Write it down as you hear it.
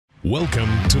Welcome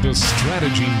to the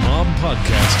Strategy Mob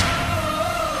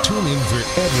Podcast. Tune in for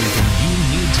everything you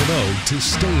need to know to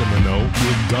stay in the know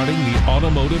regarding the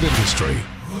automotive industry.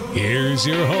 Here's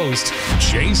your host,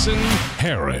 Jason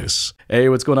Harris. Hey,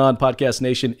 what's going on, Podcast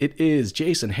Nation? It is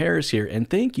Jason Harris here, and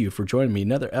thank you for joining me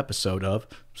another episode of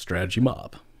Strategy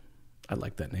Mob. I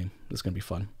like that name. This is going to be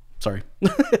fun. Sorry.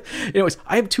 Anyways,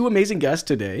 I have two amazing guests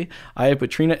today. I have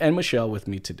Patrina and Michelle with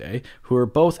me today, who are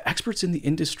both experts in the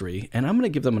industry, and I'm going to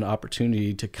give them an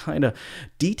opportunity to kind of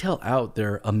detail out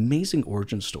their amazing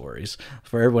origin stories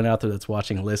for everyone out there that's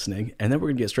watching and listening, and then we're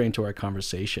going to get straight into our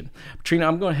conversation. Patrina,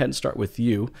 I'm going to go ahead and start with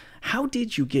you. How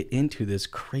did you get into this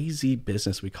crazy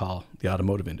business we call the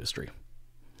automotive industry?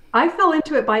 I fell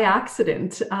into it by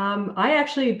accident. I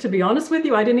actually, to be honest with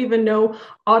you, I didn't even know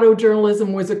auto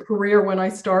journalism was a career when I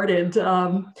started.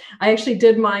 I actually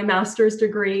did my master's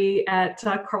degree at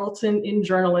Carleton in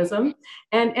journalism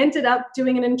and ended up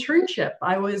doing an internship.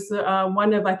 I was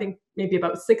one of, I think, maybe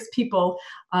about 6 people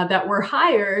that were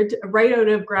hired right out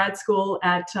of grad school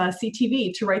at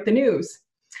CTV to write the news.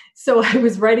 So I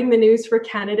was writing the news for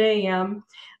Canada AM.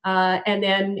 And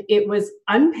then it was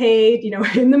unpaid,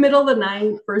 in the middle of the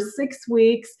night for 6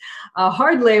 weeks,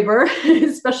 hard labor,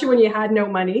 especially when you had no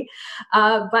money.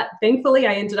 But thankfully,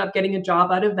 I ended up getting a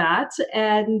job out of that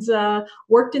and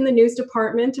worked in the news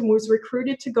department and was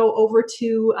recruited to go over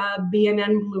to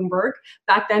BNN Bloomberg.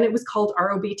 Back then, it was called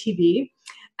ROB TV.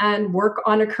 And work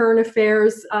on a current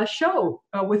affairs show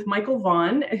with Michael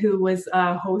Vaughan, who was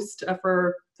a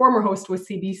former host with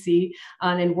CBC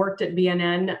and worked at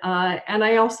BNN. And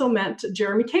I also met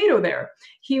Jeremy Cato there.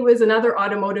 He was another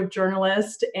automotive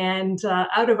journalist and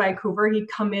out of Vancouver. He'd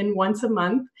come in once a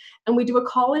month and we'd do a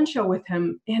call-in show with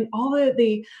him. And all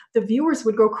the viewers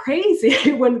would go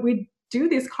crazy when we'd do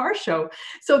this car show.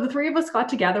 So the 3 of us got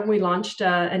together and we launched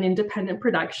an independent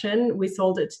production. We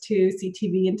sold it to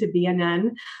CTV and to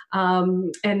BNN.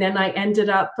 And then I ended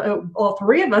up, all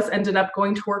 3 of us ended up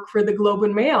going to work for the Globe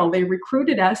and Mail. They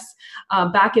recruited us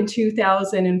back in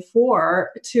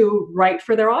 2004 to write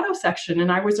for their auto section.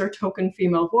 And I was their token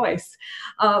female voice.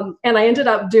 And I ended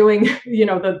up doing,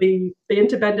 the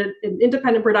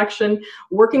independent production,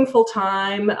 working full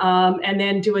time, and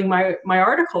then doing my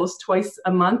articles twice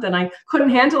a month. And I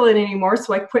couldn't handle it anymore.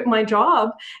 So I quit my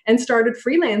job and started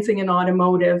freelancing in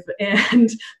automotive. And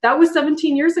that was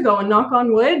 17 years ago. And knock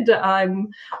on wood, I'm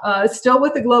still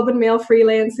with the Globe and Mail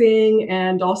freelancing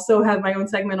and also have my own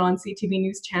segment on CTV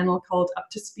News Channel called Up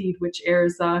to Speed, which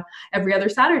airs every other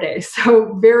Saturday.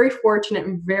 So very fortunate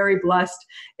and very blessed.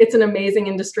 It's an amazing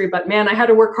industry, but man, I had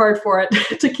to work hard for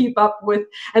it to keep up with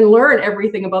and learn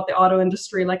everything about the auto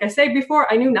industry. Like I said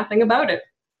before, I knew nothing about it.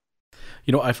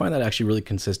 I find that actually really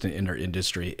consistent in our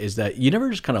industry is that you never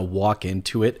just kind of walk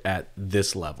into it at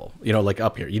this level, like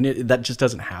up here. That just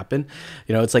doesn't happen.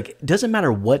 It's like, it doesn't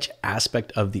matter which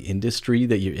aspect of the industry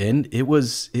that you're in. It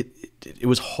was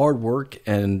hard work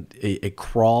and a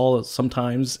crawl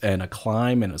sometimes and a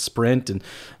climb and a sprint and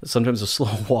sometimes a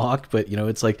slow walk. But,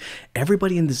 it's like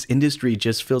everybody in this industry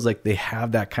just feels like they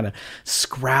have that kind of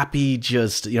scrappy,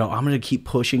 just, I'm going to keep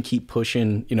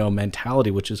pushing,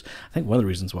 mentality, which is, I think, one of the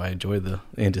reasons why I enjoy the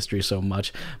industry so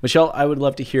much. Michelle, I would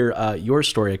love to hear your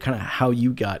story, kind of how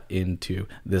you got into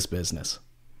this business.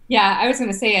 Yeah, I was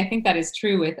going to say, I think that is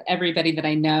true with everybody that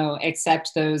I know,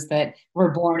 except those that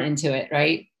were born into it,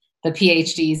 right? The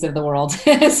PhDs of the world.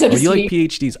 So you like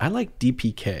PhDs? I like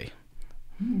DPK.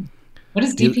 What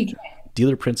is DPK?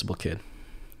 Dealer Principal Kid.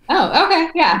 Oh, okay.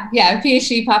 Yeah.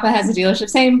 PhD, Papa has a dealership.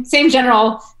 Same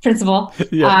general principle.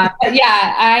 Yeah. But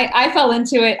yeah, I fell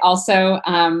into it also.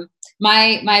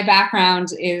 My background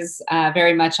is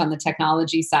very much on the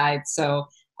technology side. So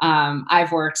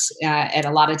I've worked at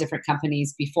a lot of different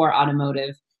companies before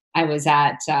automotive. I was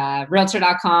at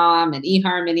Realtor.com and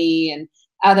eHarmony and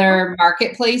other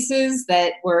marketplaces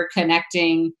that were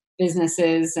connecting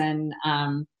businesses and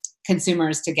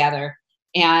consumers together.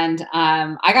 And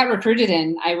I got recruited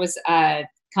in. I was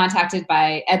contacted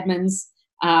by Edmunds.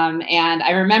 And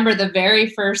I remember the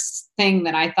very first thing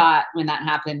that I thought when that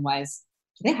happened was,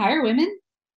 do they hire women?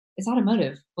 It's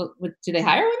automotive. Well, do they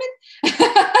hire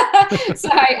women? So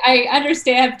I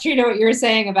understand, Trina, what you were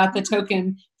saying about the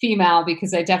token female,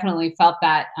 because I definitely felt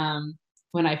that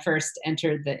when I first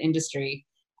entered the industry.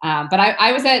 But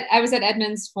I was at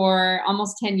Edmunds for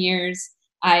almost 10 years.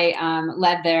 I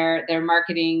led their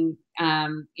marketing,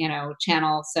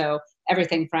 channel. So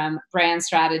everything from brand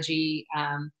strategy,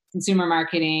 consumer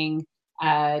marketing,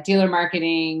 dealer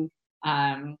marketing,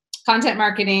 content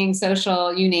marketing,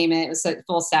 social, you name it. It was a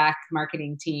full stack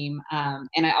marketing team.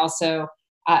 And I also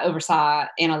oversaw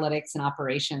analytics and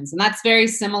operations. And that's very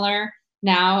similar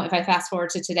now, if I fast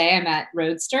forward to today, I'm at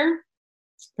Roadster.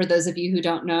 For those of you who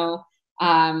don't know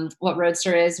what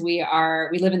Roadster is, we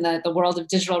live in the world of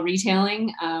digital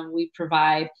retailing. We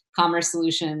provide commerce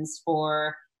solutions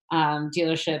for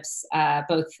dealerships,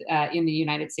 both in the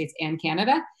United States and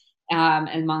Canada,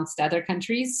 amongst other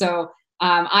countries. So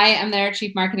I am their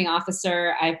Chief Marketing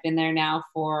Officer. I've been there now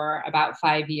for about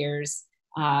 5 years,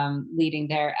 leading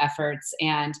their efforts.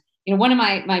 And one of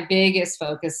my biggest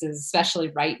focuses,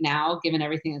 especially right now, given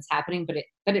everything that's happening,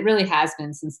 but it really has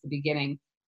been since the beginning,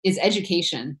 is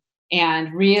education,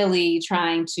 and really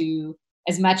trying to,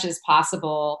 as much as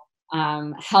possible,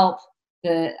 help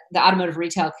the automotive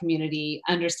retail community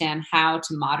understand how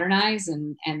to modernize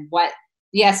and what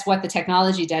the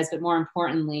technology does, but more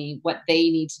importantly, what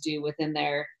they need to do within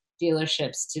their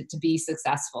dealerships to be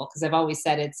successful. Because I've always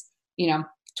said it's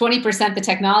 20% the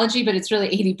technology, but it's really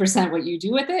 80% what you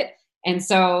do with it. And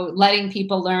so letting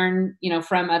people learn,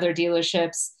 from other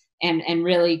dealerships and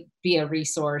really be a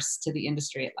resource to the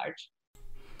industry at large.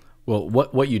 Well,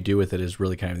 what you do with it is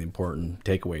really kind of the important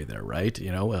takeaway there, right?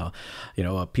 A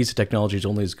piece of technology is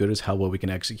only as good as how well we can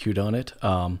execute on it.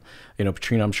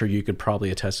 Petrina, I'm sure you could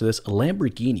probably attest to this. A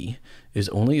Lamborghini is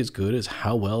only as good as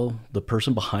how well the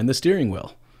person behind the steering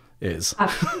wheel is.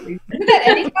 Absolutely. Isn't that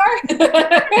any car?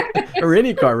 Or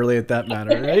any car, really, at that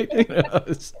matter, right?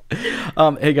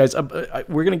 Hey guys,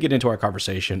 we're going to get into our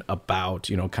conversation about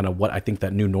kind of what I think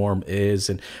that new norm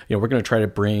is, and we're going to try to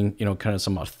bring kind of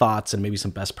some thoughts and maybe some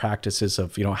best practices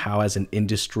of how, as an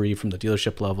industry, from the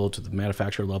dealership level to the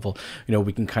manufacturer level,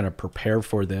 we can kind of prepare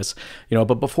for this.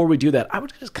 But before we do that, I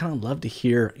would just kind of love to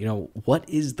hear what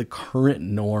is the current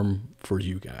norm for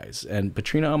you guys. And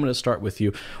Petrina, I'm going to start with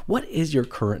you. What is your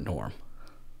current norm?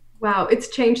 Wow, it's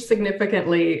changed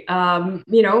significantly.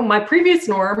 My previous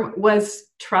norm was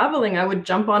traveling. I would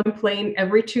jump on a plane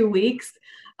every 2 weeks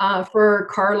for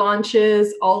car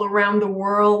launches all around the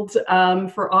world,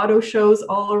 for auto shows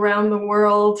all around the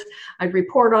world. I'd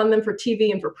report on them for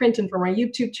TV and for print and for my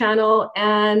YouTube channel.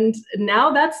 And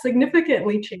now that's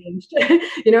significantly changed.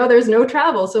 There's no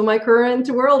travel. So my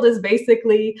current world is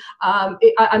basically,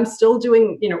 I'm still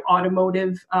doing,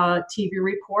 automotive TV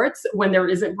reports when there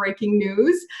isn't breaking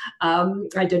news.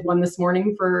 I did one this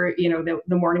morning for,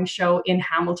 the morning show in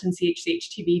Hamilton, CHCH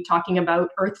TV, talking about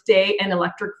Earth Day and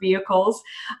electric vehicles.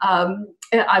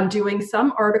 I'm doing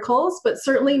some articles, but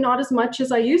certainly not as much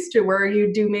as I used to, where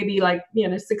you do maybe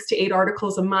 6 to 8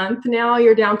 articles a month. Now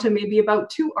you're down to maybe about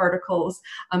 2 articles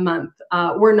a month.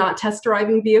 We're not test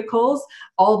driving vehicles.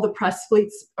 All the press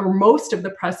fleets, or most of the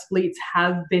press fleets,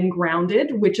 have been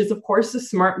grounded, which is of course a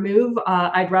smart move.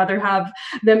 I'd rather have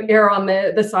them err on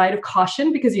the side of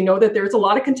caution, because that there's a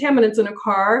lot of contaminants in a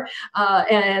car,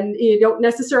 and you don't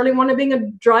necessarily want to be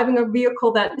driving a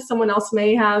vehicle that someone else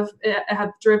may have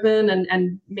driven,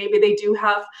 and maybe they do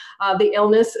have the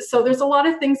illness. So there's a lot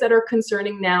of things that are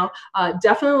concerning now.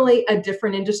 Definitely a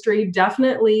different industry,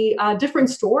 definitely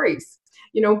different stories.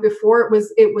 Before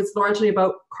it was largely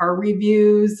about car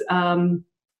reviews,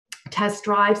 test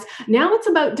drives. Now it's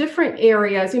about different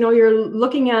areas. You're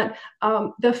looking at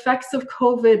the effects of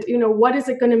COVID. What is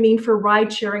it going to mean for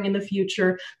ride sharing in the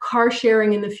future, car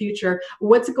sharing in the future?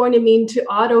 What's it going to mean to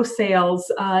auto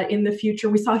sales in the future?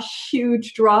 We saw a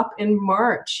huge drop in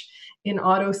March in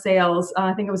auto sales.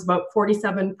 I think it was about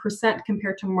 47%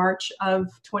 compared to March of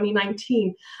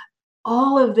 2019.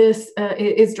 All of this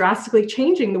is drastically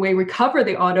changing the way we cover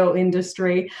the auto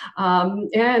industry, and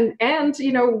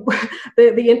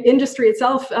the industry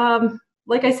itself.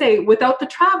 Like I say, without the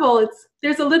travel,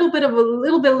 there's a little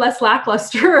bit less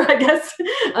lackluster, I guess.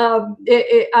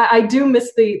 I do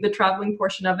miss the traveling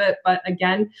portion of it, but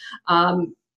again,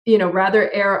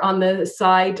 rather err on the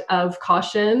side of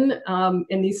caution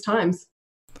in these times.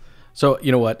 So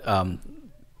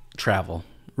travel,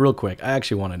 real quick. I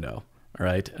actually want to know. All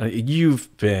right.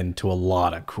 You've been to a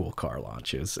lot of cool car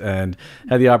launches and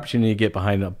had the opportunity to get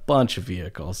behind a bunch of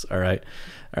vehicles. All right.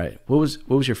 What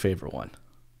was your favorite one?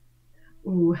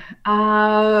 Ooh,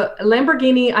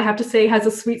 Lamborghini, I have to say, has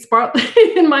a sweet spot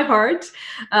in my heart.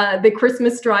 The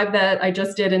Christmas drive that I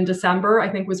just did in December, I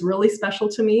think, was really special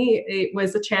to me. It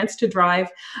was a chance to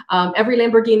drive every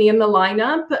Lamborghini in the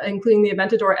lineup, including the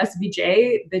Aventador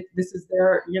SVJ. This is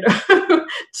their,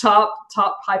 top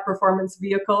high performance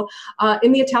vehicle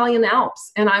in the Italian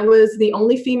Alps. And I was the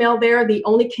only female there, the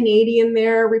only Canadian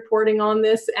there reporting on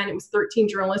this. And it was 13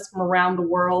 journalists from around the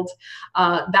world.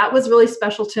 That was really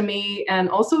special to me. And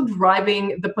also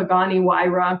driving the Pagani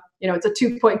Huayra. It's a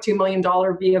 $2.2 million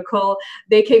vehicle.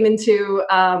 They came into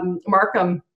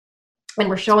Markham and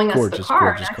were showing us the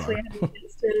car. Gorgeous and actually car. I had a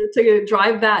chance to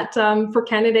drive that for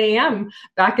Canada AM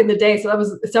back in the day. So that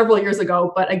was several years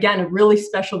ago. But again, a really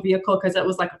special vehicle because it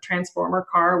was like a transformer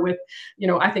car with,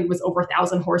 I think it was over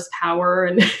 1,000 horsepower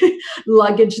and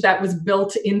luggage that was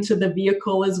built into the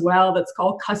vehicle as well. That's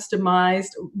called customized.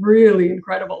 Really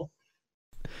incredible.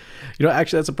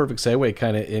 Actually, that's a perfect segue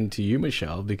kind of into you,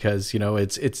 Michelle, because,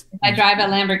 it's... I drive a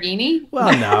Lamborghini?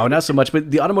 Well, no, not so much.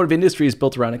 But the automotive industry is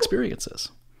built around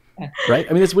experiences, right?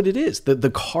 I mean, that's what it is.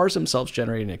 The cars themselves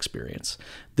generate an experience.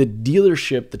 The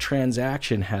dealership, the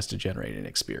transaction has to generate an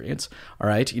experience, all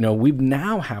right? We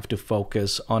now have to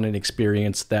focus on an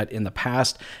experience that in the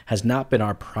past has not been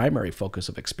our primary focus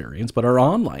of experience, but our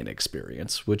online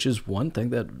experience, which is one thing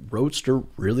that Roadster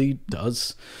really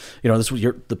does. This was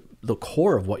the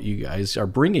core of what you guys are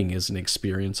bringing is an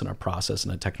experience and a process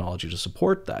and a technology to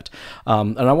support that.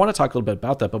 And I want to talk a little bit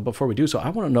about that. But before we do so, I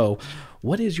want to know,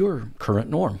 what is your current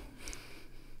norm?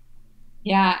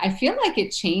 Yeah, I feel like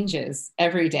it changes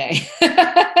every day,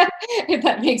 if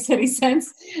that makes any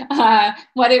sense.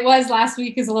 What it was last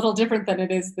week is a little different than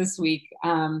it is this week.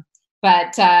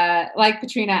 But like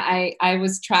Katrina, I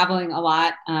was traveling a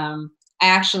lot. I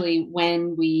actually,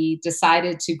 when we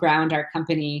decided to ground our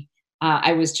company,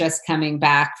 I was just coming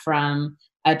back from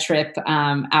a trip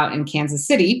out in Kansas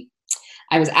City.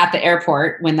 I was at the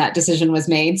airport when that decision was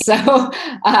made. So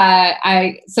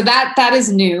that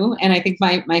is new. And I think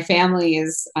my family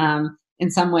is in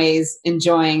some ways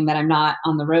enjoying that I'm not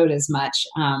on the road as much.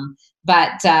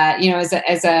 But as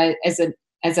a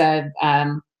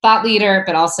thought leader,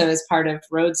 but also as part of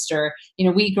Roadster,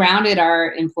 we grounded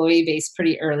our employee base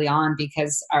pretty early on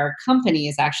because our company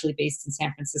is actually based in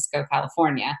San Francisco,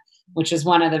 California, which is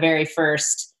one of the very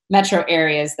first metro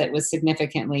areas that was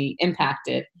significantly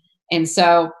impacted. And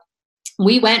so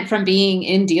we went from being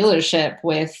in dealership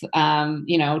with,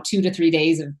 2 to 3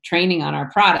 days of training on our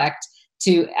product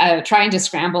to trying to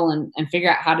scramble and figure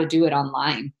out how to do it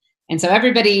online. And so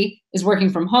everybody is working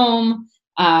from home.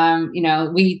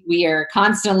 We are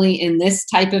constantly in this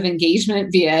type of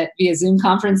engagement via Zoom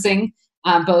conferencing,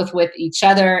 both with each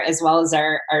other as well as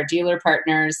our dealer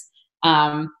partners.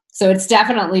 So it's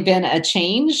definitely been a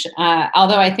change.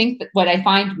 Although I think that what I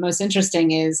find most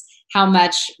interesting is how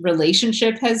much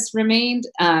relationship has remained.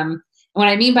 And what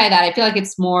I mean by that, I feel like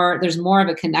there's more of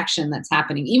a connection that's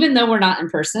happening. Even though we're not in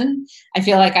person, I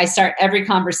feel like I start every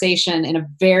conversation in a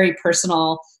very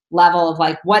personal level of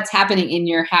like, what's happening in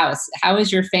your house? How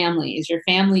is your family? Is your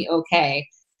family okay?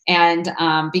 And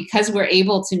because we're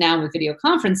able to now with video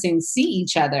conferencing see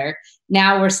each other,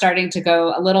 now we're starting to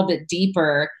go a little bit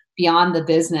deeper beyond the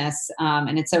business.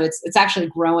 And it's actually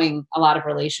growing a lot of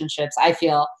relationships, I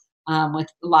feel, with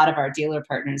a lot of our dealer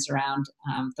partners around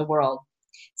the world.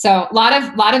 So a lot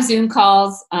of Zoom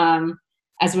calls.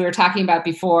 As we were talking about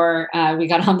before we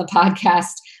got on the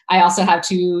podcast, I also have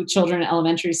 2 children in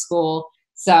elementary school.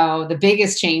 So the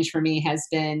biggest change for me has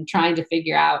been trying to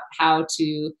figure out how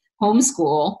to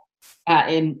homeschool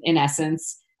in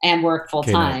essence and work full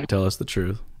time. Okay, tell us the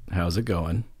truth. How's it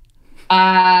going?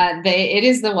 It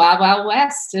is the wild, wild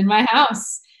west in my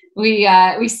house. We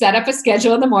set up a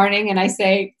schedule in the morning and I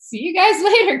say, see you guys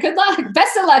later. Good luck.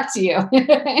 Best of luck to you.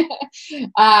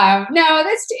 No,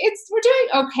 we're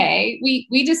doing okay.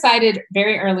 We decided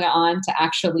very early on to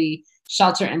actually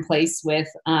shelter in place with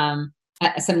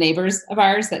some neighbors of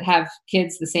ours that have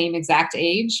kids the same exact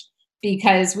age,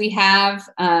 because we have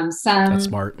That's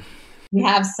smart. We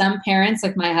have some parents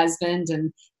like my husband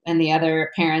and the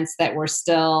other parents that were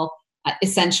still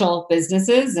essential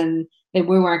businesses, and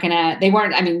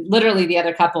literally the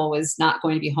other couple was not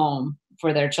going to be home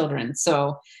for their children.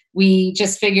 So we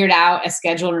just figured out a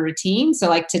schedule and a routine. So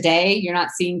like today, you're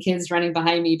not seeing kids running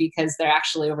behind me because they're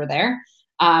actually over there.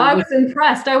 I was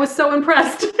impressed. I was so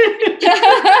impressed.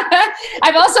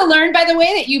 I've also learned, by the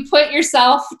way, that you put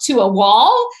yourself to a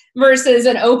wall versus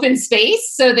an open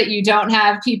space so that you don't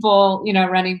have people,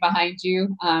 running behind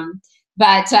you.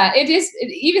 But it is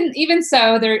even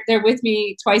so, they're with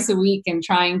me twice a week, and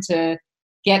trying to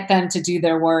get them to do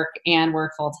their work and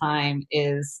work full time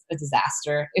is a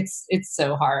disaster. It's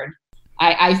so hard.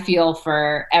 I feel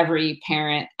for every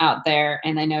parent out there.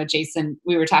 And I know, Jason,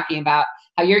 we were talking about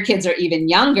how your kids are even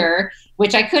younger,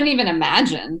 which I couldn't even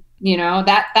imagine.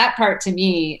 That part to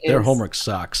me is... Their homework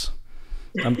sucks.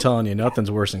 I'm telling you,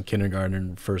 nothing's worse than kindergarten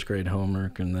and first grade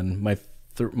homework. And then my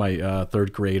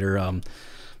third grader,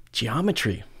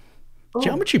 geometry. Oh.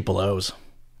 Geometry blows.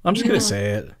 I'm just going to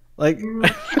say it. Like,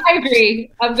 I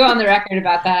agree. I'll go on the record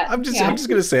about that. I'm just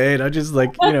going to say it. I'm just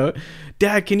like,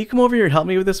 Dad, can you come over here and help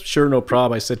me with this? Sure, no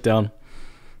problem. I sit down.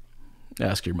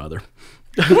 Ask your mother.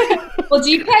 Well, do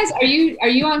you guys, are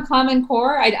you on Common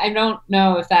Core? I don't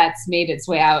know if that's made its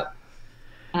way out.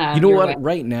 You know what?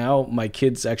 Right now, my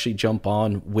kids actually jump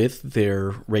on with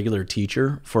their regular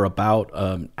teacher for about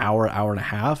an hour, hour and a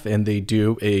half, and they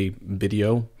do a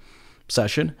video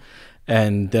session.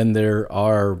 And then there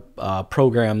are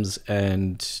programs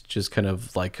and just kind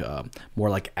of like more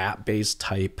like app-based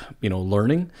type,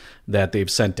 learning that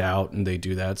they've sent out, and they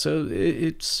do that. So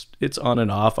it's on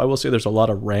and off. I will say there's a lot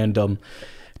of random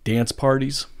dance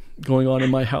parties going on in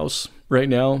my house right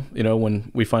now.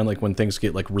 When we find like when things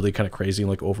get like really kind of crazy and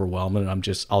like overwhelming,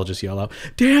 and I'll just yell out,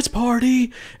 "Dance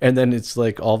party!" And then it's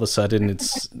like all of a sudden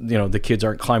it's the kids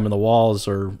aren't climbing the walls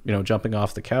or jumping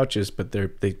off the couches, but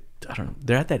I don't know,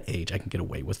 they're at that age I can get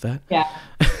away with that. Yeah.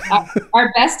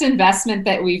 Our best investment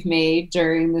that we've made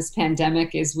during this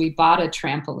pandemic is we bought a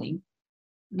trampoline.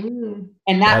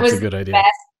 And that was a good idea. Best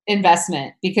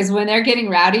investment, because when they're getting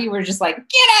rowdy, we're just like,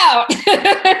 get out.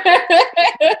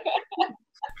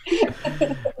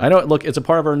 I know. Look, it's a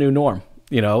part of our new norm,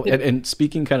 and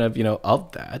speaking kind of,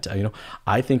 of that,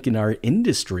 I think in our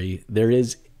industry,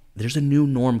 there's a new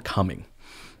norm coming.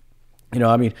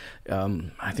 I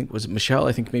think was it Michelle,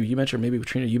 I think maybe you mentioned, or maybe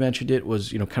Trina, you mentioned it,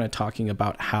 was, kind of talking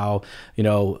about how,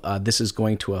 this is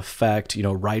going to affect,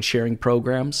 ride sharing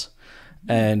programs.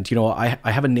 And, I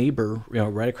have a neighbor,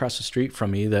 right across the street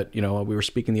from me that, we were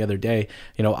speaking the other day.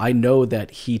 I know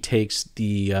that he takes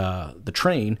the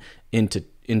train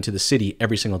into the city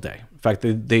every single day. In fact,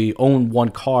 they own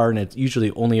one car, and it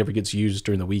usually only ever gets used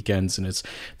during the weekends. And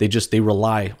they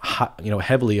rely,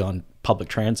 heavily on public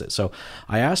transit. So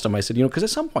I asked him, I said, because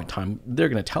at some point in time, they're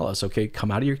going to tell us, okay,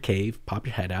 come out of your cave, pop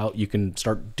your head out. You can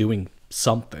start doing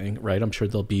something, right? I'm sure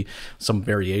there'll be some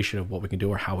variation of what we can do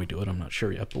or how we do it. I'm not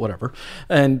sure yet, but whatever.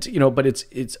 And, but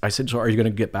it's, I said, so are you going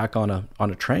to get back on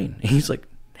a train? And he's like,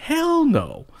 hell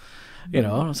no. And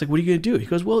I was like, what are you going to do? He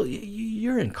goes, well,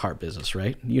 you're in car business,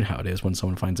 right? You know how it is when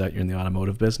someone finds out you're in the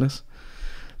automotive business.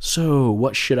 So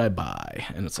what should I buy?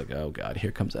 And it's like, oh God,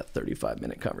 here comes that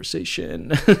 35-minute conversation.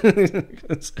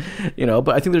 But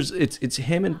I think it's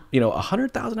him and,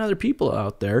 100,000 other people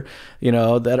out there,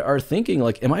 that are thinking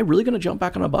like, am I really going to jump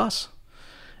back on a bus?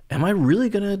 Am I really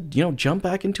going to, jump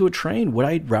back into a train? Would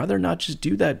I rather not just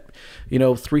do that,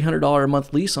 $300 a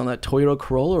month lease on that Toyota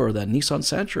Corolla or that Nissan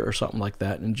Sentra or something like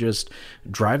that, and just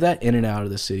drive that in and out of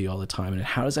the city all the time? And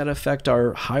how does that affect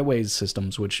our highways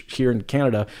systems, which here in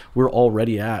Canada, we're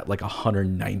already at like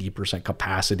 190%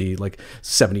 capacity, like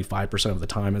 75% of the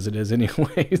time as it is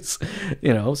anyways,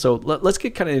 So let's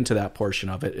get kind of into that portion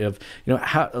of it. If,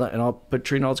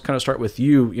 Trina, I'll kind of start with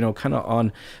you, kind of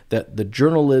on the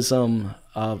journalism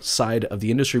side of the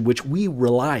industry, which we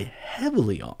rely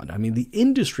heavily on. I mean, the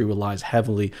industry relies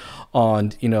heavily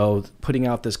on, putting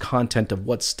out this content of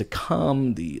what's to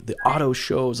come, the auto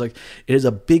shows. Like, it is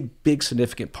a big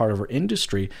significant part of our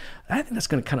industry. I think that's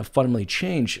going to kind of fundamentally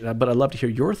change, but I'd love to hear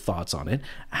your thoughts on it.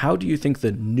 How do you think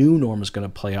the new norm is going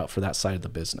to play out for that side of the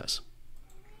business?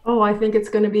 Oh, I think it's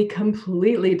going to be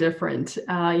completely different.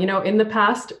 In the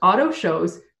past, auto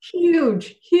shows,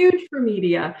 huge for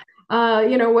media.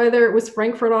 Whether it was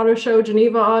Frankfurt Auto Show,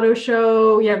 Geneva Auto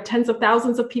Show, you have tens of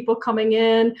thousands of people coming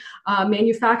in,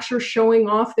 manufacturers showing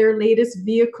off their latest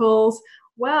vehicles.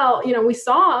 Well, we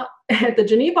saw at the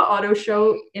Geneva Auto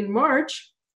Show in March,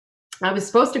 I was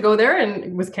supposed to go there and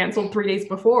it was canceled 3 days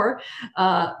before,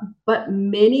 but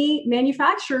many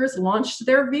manufacturers launched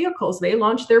their vehicles. They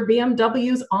launched their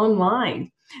BMWs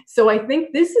online. So I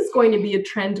think this is going to be a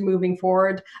trend moving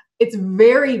forward. It's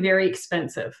very, very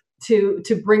expensive to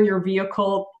bring your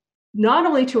vehicle not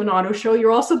only to an auto show,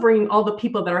 you're also bringing all the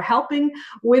people that are helping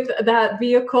with that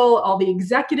vehicle, all the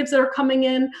executives that are coming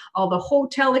in, all the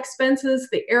hotel expenses,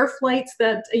 the air flights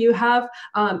that you have,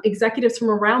 executives from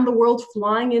around the world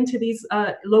flying into these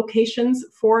locations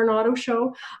for an auto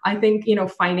show. I think,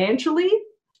 financially,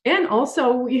 and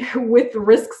also with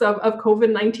risks of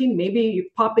COVID-19 maybe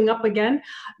popping up again,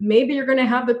 maybe you're going to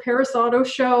have the Paris Auto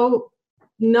Show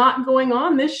not going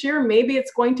on this year. Maybe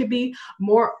it's going to be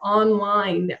more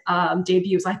online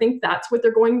debuts. I think that's what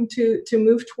they're going to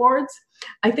move towards.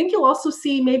 I think you'll also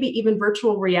see maybe even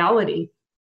virtual reality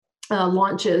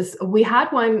launches. We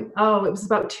had one, it was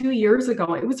about 2 years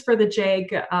ago. It was for the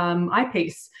Jag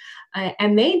I-Pace.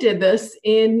 And they did this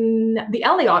in the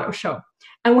LA Auto Show.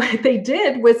 And what they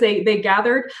did was they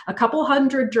gathered a couple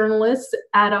hundred journalists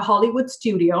at a Hollywood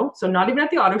studio. So not even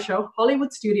at the auto show,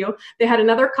 Hollywood studio. They had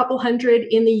another couple hundred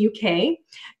in the UK.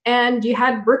 And you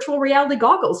had virtual reality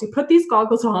goggles. You put these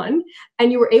goggles on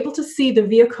and you were able to see the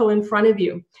vehicle in front of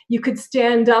you. You could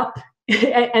stand up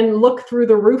and look through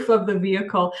the roof of the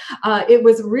vehicle. It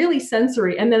was really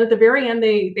sensory. And then at the very end,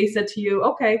 they said to you,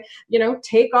 okay,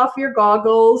 take off your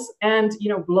goggles, and,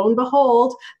 lo and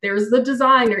behold, there's the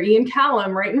designer, Ian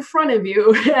Callum, right in front of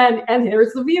you. And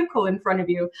there's the vehicle in front of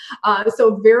you.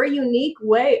 So very unique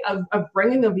way of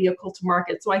bringing a vehicle to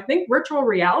market. So I think virtual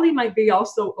reality might be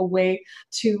also a way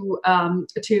to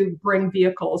bring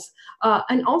vehicles.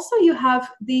 And also you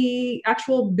have the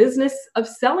actual business of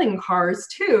selling cars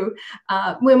too.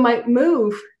 We might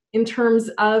move in terms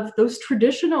of those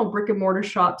traditional brick and mortar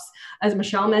shops, as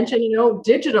Michelle mentioned,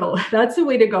 digital, that's the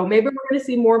way to go. Maybe we're going to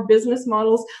see more business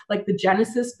models like the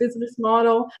Genesis business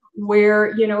model,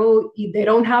 where, they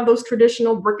don't have those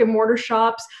traditional brick and mortar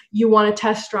shops. You want to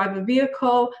test drive a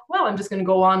vehicle. Well, I'm just going to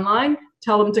go online,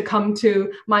 tell them to come to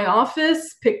my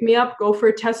office, pick me up, go for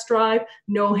a test drive,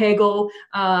 no haggle,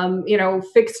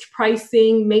 fixed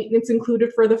pricing, maintenance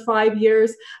included for the 5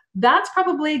 years. That's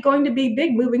probably going to be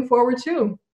big moving forward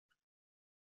too.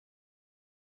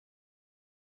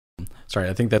 Sorry,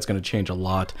 I think that's going to change a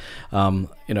lot.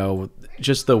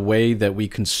 Just the way that we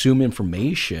consume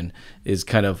information is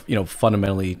kind of,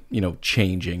 fundamentally,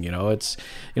 changing. It's,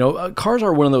 cars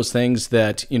are one of those things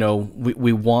that,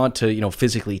 we want to,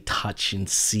 physically touch and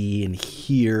see and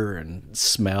hear and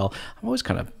smell. I'm always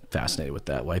kind of fascinated with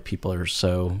that, why people are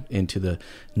so into the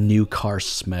new car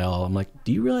smell. I'm like,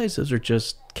 do you realize those are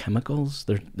just chemicals?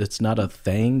 It's not a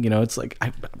thing. It's like,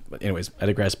 anyways, I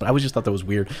digress, but I always just thought that was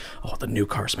weird. Oh, the new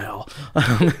car smell.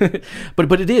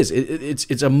 but it is.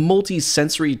 It's a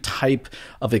multi-sensory type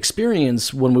of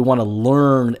experience when we want to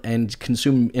learn and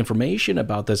consume information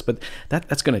about this. But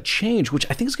that's going to change, which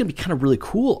I think is going to be kind of really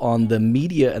cool on the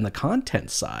media and the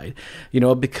content side.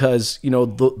 Because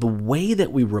the way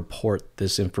that we report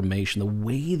this information, the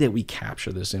way that we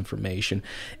capture this information,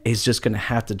 is just going to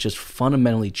have to just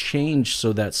fundamentally change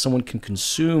so that someone can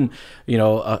consume,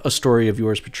 a story of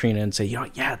yours, Patrina, and say,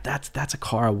 yeah, that's a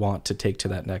car I want to take to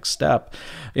that next step.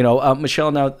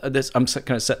 Michelle, now I'm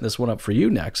kind of setting this one up for you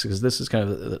next, because this is kind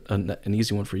of an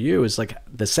easy one for you, is like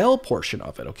the sell portion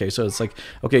of it. Okay, so it's like,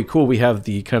 okay, cool, we have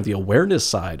the kind of the awareness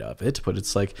side of it, but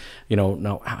it's like,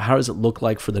 now how does it look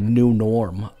like for the new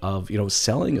norm of,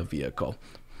 selling a vehicle?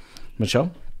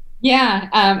 Michelle? Yeah,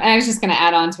 I was just going to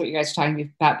add on to what you guys were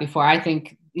talking about before. I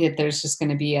think there's just going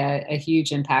to be a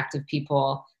huge impact of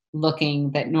people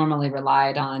looking that normally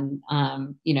relied on,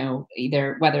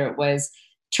 either whether it was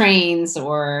trains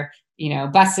or,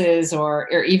 buses or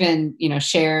even,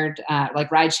 shared,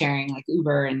 like ride sharing, like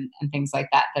Uber and things like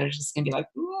that are just going to be like,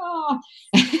 whoa.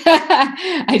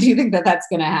 I do think that that's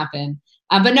going to happen.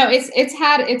 But no, it's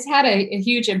had a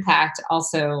huge impact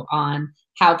also on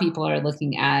how people are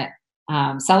looking at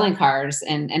selling cars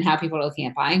and how people are looking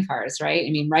at buying cars, right? I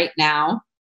mean, right now,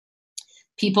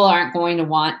 people aren't going to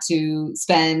want to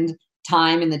spend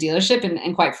time in the dealership,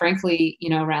 and quite frankly,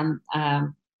 around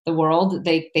the world,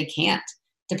 they can't,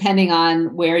 depending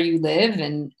on where you live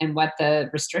and what the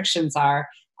restrictions are.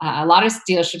 A lot of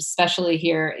dealerships, especially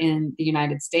here in the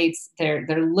United States, they're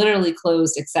literally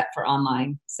closed except for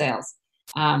online sales.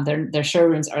 Their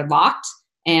showrooms are locked,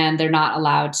 and they're not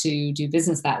allowed to do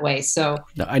business that way. So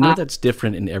now, I know that's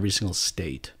different in every single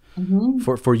state.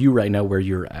 Mm-hmm. For you right now, where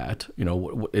you're at,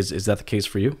 is that the case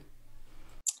for you?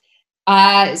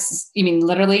 You mean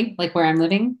literally, like where I'm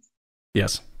living?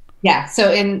 Yes. Yeah.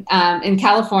 So in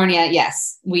California,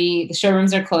 yes, the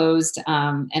showrooms are closed,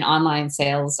 and online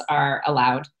sales are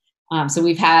allowed. So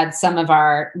we've had some of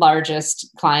our largest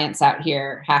clients out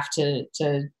here have to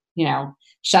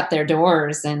shut their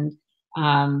doors and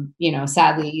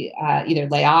sadly, either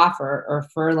lay off or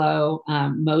furlough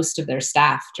most of their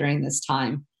staff during this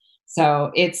time.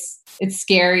 So it's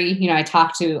scary. I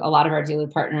talked to a lot of our dealer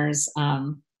partners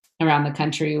around the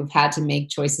country who've had to make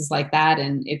choices like that,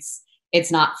 and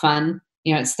it's not fun.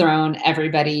 It's thrown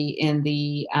everybody in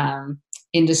the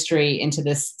industry into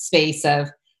this space of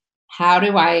how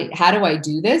do I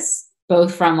do this?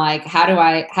 Both from like how do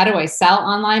I sell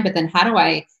online, but then how do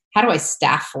I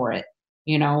staff for it?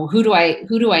 Who do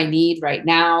I need right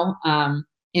now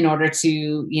in order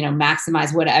to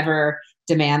maximize whatever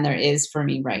demand there is for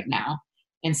me right now.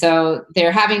 And so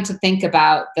they're having to think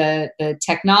about the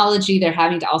technology. They're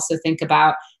having to also think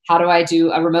about, how do I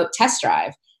do a remote test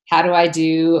drive? How do I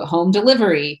do home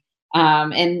delivery?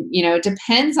 And it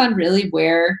depends on really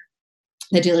where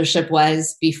the dealership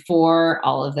was before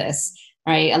all of this,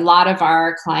 right? A lot of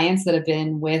our clients that have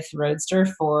been with Roadster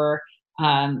for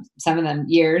some of them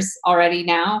years already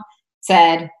now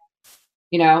said,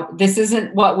 this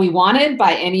isn't what we wanted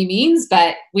by any means,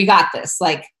 but we got this.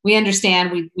 Like, we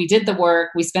understand, we did the work,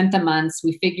 we spent the months,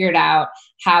 we figured out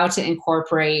how to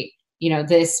incorporate,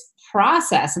 this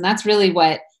process. And that's really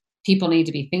what people need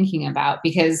to be thinking about,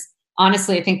 because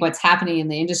honestly, I think what's happening in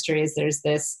the industry is there's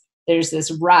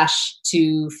this rush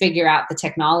to figure out the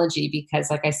technology, because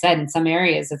like I said, in some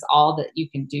areas, it's all that you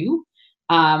can do,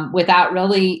 without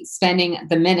really spending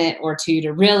the minute or two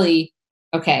to really,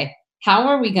 okay, how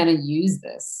are we going to use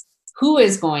this? Who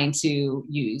is going to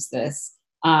use this?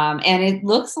 And it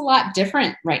looks a lot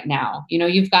different right now.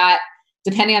 You've got,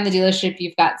 depending on the dealership,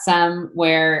 you've got some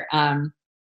where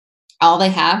all they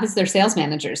have is their sales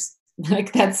managers.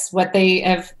 Like that's what they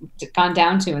have gone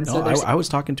down to. And so I was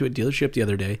talking to a dealership the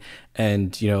other day,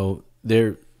 and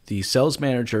they're the sales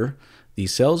manager, the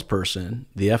salesperson,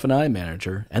 the F&I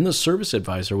manager, and the service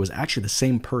advisor was actually the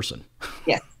same person.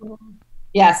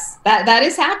 Yes, that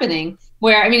is happening.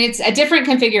 Where, I mean, it's at different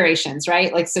configurations,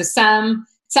 right? Like, so some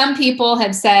people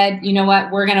have said, you know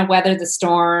what, we're going to weather the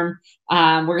storm.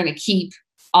 We're going to keep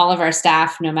all of our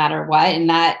staff no matter what. And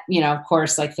that, of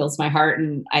course, like fills my heart.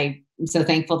 And I'm so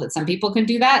thankful that some people can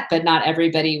do that, but not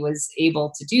everybody was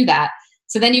able to do that.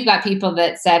 So then you've got people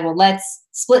that said, well, let's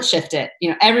split shift it.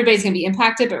 Everybody's going to be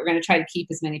impacted, but we're going to try to keep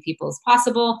as many people as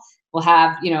possible. We'll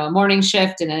have, a morning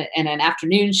shift and an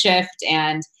afternoon shift,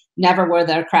 and never where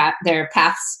their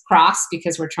paths cross,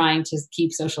 because we're trying to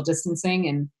keep social distancing.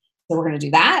 And so we're going to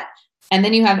do that. And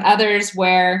then you have others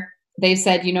where they've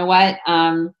said, you know what,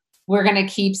 we're going to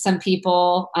keep some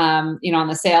people, on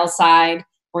the sales side.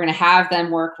 We're going to have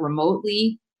them work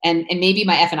remotely. And maybe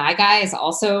my F&I guy is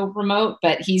also remote,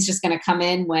 but he's just going to come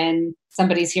in when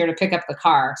somebody's here to pick up the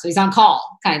car. So he's on call,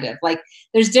 kind of. Like,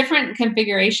 there's different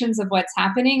configurations of what's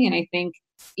happening. And I think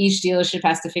each dealership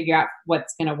has to figure out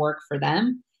what's going to work for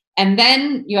them. And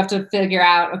then you have to figure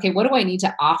out, okay, what do I need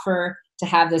to offer to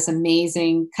have this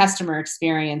amazing customer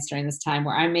experience during this time,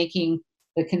 where I'm making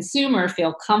the consumer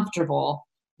feel comfortable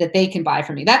that they can buy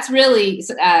from me. That's really,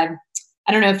 I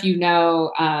don't know if you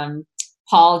know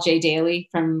Paul J. Daly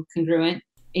from Congruent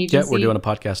Agency. Yeah, we're doing a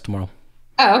podcast tomorrow.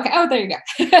 Oh, okay. Oh, there you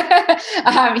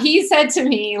go. He said to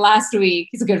me last week,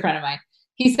 he's a good friend of mine.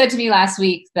 He said to me last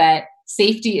week that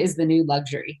safety is the new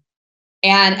luxury.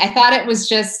 And I thought it was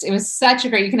such a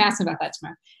great, you can ask him about that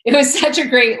tomorrow. It was such a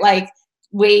great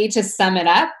way to sum it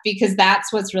up, because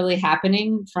that's what's really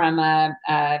happening from a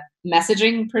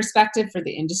messaging perspective for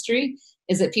the industry,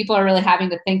 is that people are really having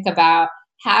to think about,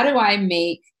 how do I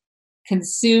make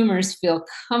consumers feel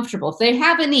comfortable? If they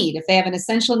have a need, if they have an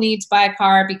essential need to buy a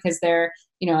car because they're,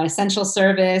 an essential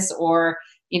service, or,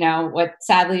 what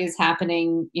sadly is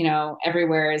happening,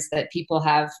 everywhere, is that people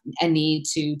have a need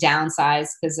to downsize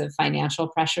because of financial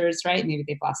pressures, right? Maybe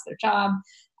they've lost their job,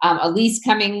 a lease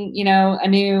coming,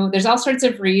 there's all sorts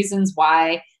of reasons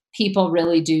why people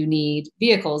really do need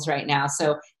vehicles right now.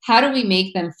 So how do we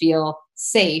make them feel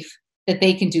safe that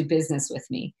they can do business with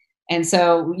me? And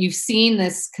so you've seen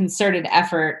this concerted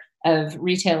effort of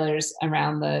retailers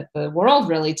around the world,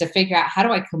 really, to figure out, how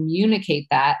do I communicate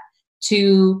that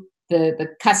to the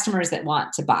customers that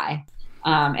want to buy?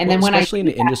 Then especially in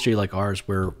an industry like ours,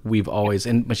 where we've always,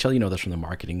 and Michelle, this from the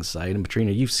marketing side, and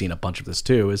Patrina, you've seen a bunch of this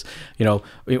too, is,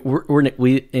 we're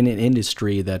in an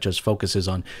industry that just focuses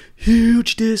on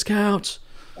huge discounts,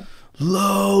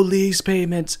 low lease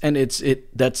payments, and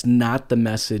that's not the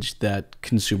message that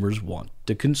consumers want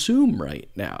to consume right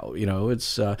now.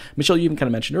 It's Michelle, you even kind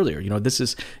of mentioned earlier, this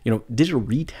is, digital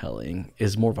retailing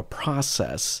is more of a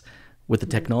process with the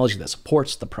technology that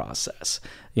supports the process.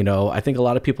 I think a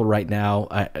lot of people right now,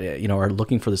 are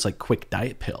looking for this quick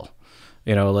diet pill.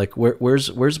 Where's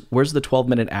the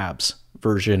 12-minute abs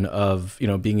version of,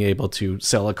 being able to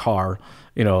sell a car,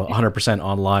 100%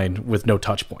 online with no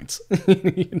touch points. Well,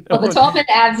 the 12-minute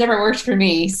abs never worked for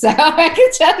me, so I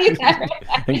can tell you that.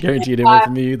 I can guarantee it didn't work for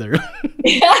me either.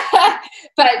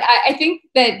 But I think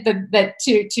that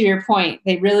to your point,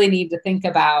 they really need to think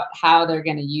about how they're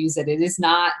going to use it. It is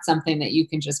not something that you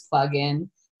can just plug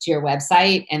in to your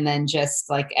website and then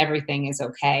just everything is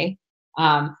okay.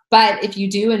 But if you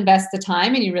do invest the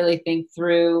time and you really think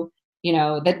through,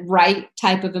 the right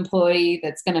type of employee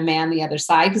that's going to man the other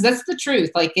side, because that's the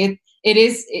truth.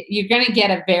 You're going to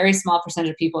get a very small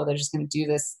percentage of people that are just going to do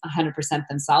this 100%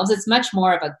 themselves. It's much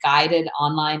more of a guided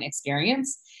online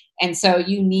experience. And so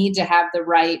you need to have the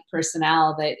right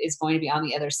personnel that is going to be on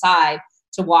the other side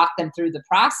to walk them through the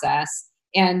process.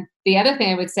 And the other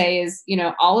thing I would say is,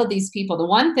 all of these people, the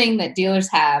one thing that dealers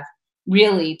have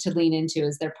really to lean into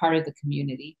is they're part of the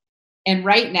community. And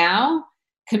right now,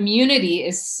 community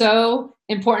is so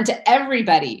important to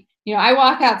everybody. I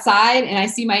walk outside and I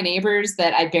see my neighbors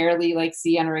that I barely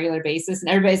see on a regular basis, and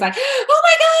everybody's like, "Oh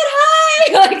my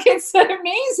God, hi!" It's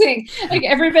amazing.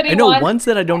 Everybody. I know ones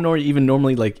that I don't even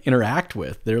normally interact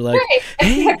with. They're like, right.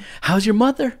 "Hey, how's your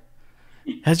mother?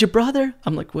 Has your brother?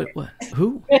 I'm like, what,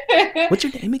 who? What's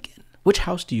your name again? Which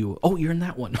house do you? Oh, you're in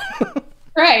that one.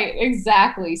 Right,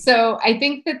 exactly. So I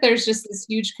think that there's just this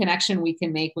huge connection we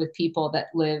can make with people that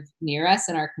live near us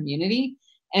in our community.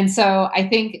 And so I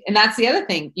think, and that's the other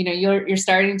thing, you're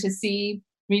starting to see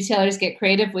retailers get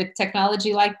creative with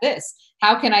technology like this.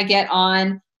 How can I get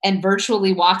on and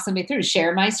virtually walk somebody through,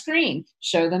 share my screen,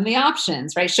 show them the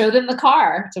options, right? Show them the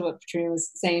car, to what Patrina was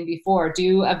saying before,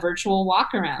 do a virtual walk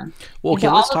around. Well, okay,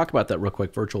 let's talk about that real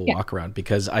quick, virtual walk around,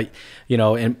 because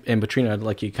and Patrina, I'd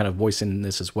like you kind of voice in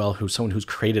this as well, who's someone who's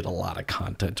created a lot of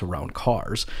content around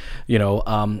cars.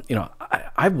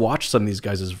 I've watched some of these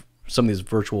guys' some of these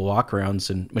virtual walkarounds,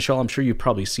 and Michelle, I'm sure you've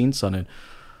probably seen some, and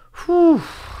whew,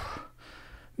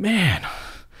 man,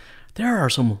 there are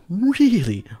some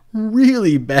really,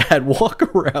 really bad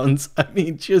walkarounds. I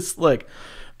mean, just like,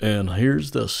 and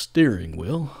here's the steering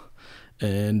wheel,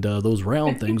 and those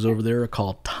round things over there are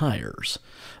called tires.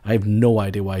 I have no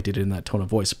idea why I did it in that tone of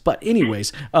voice. But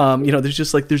anyways, there's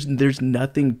just like, there's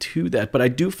nothing to that. But I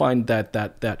do find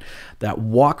that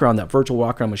walk around, that virtual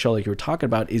walk around, Michelle, like you were talking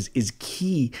about, is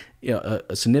key,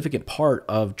 a significant part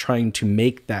of trying to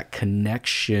make that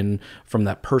connection from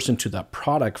that person to that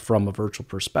product from a virtual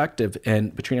perspective.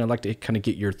 And Patrina, I'd like to kind of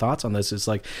get your thoughts on this. Is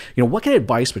like, what kind of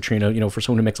advice, Patrina, for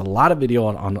someone who makes a lot of video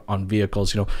on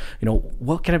vehicles,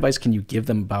 what kind of advice can you give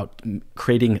them about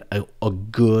creating a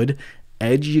good,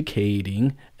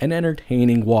 educating, and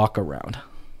entertaining walk around?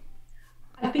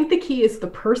 I think the key is the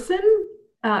person.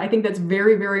 I think that's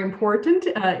very, very important.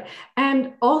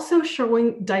 And also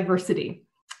showing diversity.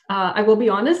 I will be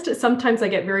honest, sometimes I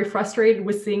get very frustrated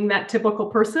with seeing that typical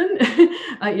person,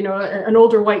 an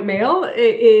older white male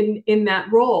in that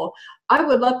role. I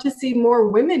would love to see more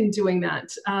women doing that,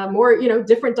 more,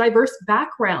 different diverse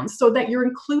backgrounds, so that you're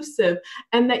inclusive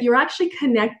and that you're actually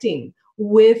connecting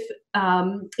with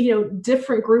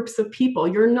different groups of people.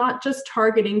 You're not just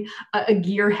targeting a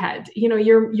gearhead.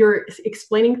 You're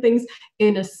explaining things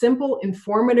in a simple,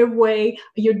 informative way.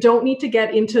 You don't need to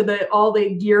get into all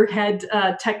the gearhead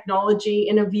technology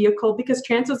in a vehicle, because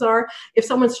chances are, if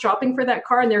someone's shopping for that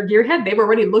car and they're gearhead, they've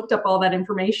already looked up all that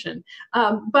information.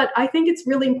 But I think it's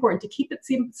really important to keep it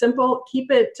simple,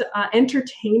 keep it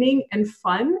entertaining and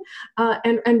fun,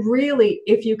 and really,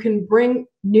 if you can bring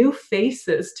new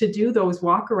faces to do those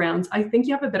walkarounds, I think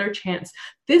you have a better chance.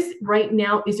 This right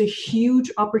now is a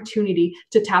huge opportunity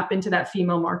to tap into that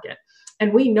female market.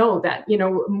 And we know that,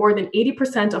 more than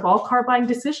 80% of all car buying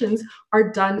decisions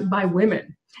are done by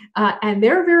women. And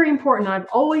they're very important. I've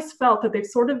always felt that they've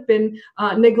sort of been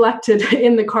neglected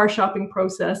in the car shopping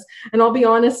process. And I'll be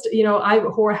honest,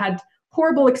 I've had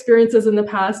horrible experiences in the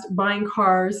past buying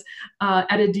cars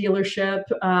at a dealership.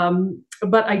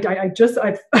 But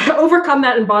I've overcome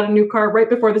that and bought a new car right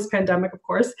before this pandemic, of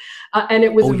course. And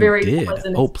it was very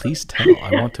pleasant. Oh, please tell.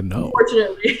 I want to know.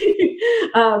 Unfortunately.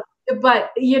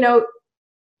 But,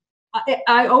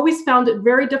 I always found it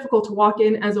very difficult to walk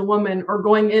in as a woman, or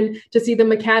going in to see the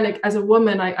mechanic as a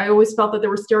woman. I always felt that there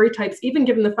were stereotypes, even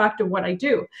given the fact of what I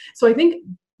do. So I think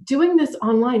doing this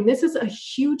online, this is a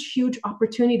huge, huge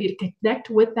opportunity to connect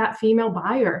with that female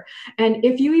buyer. And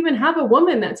if you even have a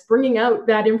woman that's bringing out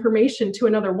that information to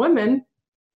another woman,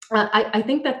 I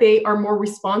think that they are more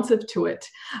responsive to it.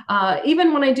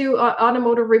 Even when I do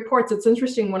automotive reports, it's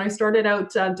interesting. When I started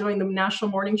out doing the National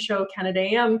Morning Show, Canada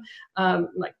AM,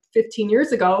 like 15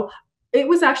 years ago, it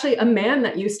was actually a man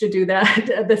that used to do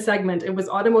that, the segment. It was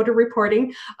automotive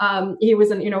reporting. He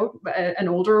was an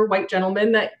older white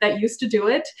gentleman that used to do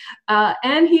it.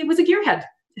 And he was a gearhead.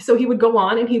 So he would go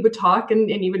on and he would talk and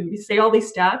he would say all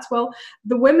these stats. Well,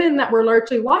 the women that were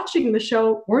largely watching the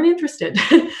show weren't interested.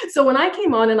 So when I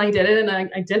came on and I did it, and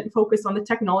I didn't focus on the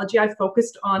technology, I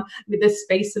focused on the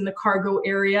space in the cargo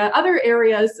area, other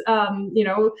areas,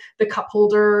 the cup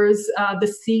holders, the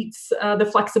seats, the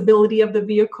flexibility of the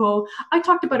vehicle. I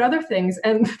talked about other things.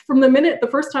 And from the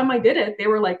first time I did it, they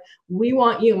were like, "We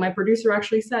want you." My producer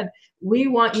actually said, "We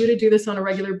want you to do this on a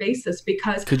regular basis,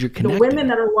 because the women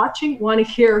that are watching want to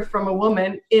hear from a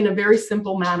woman in a very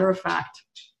simple matter of fact."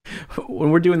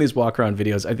 When we're doing these walk around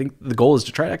videos, I think the goal is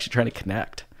to try to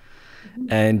connect.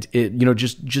 And it,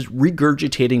 just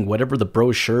regurgitating whatever the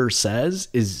brochure says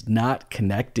is not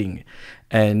connecting.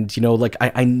 And,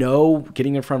 I know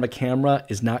getting in front of a camera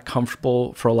is not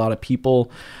comfortable for a lot of people.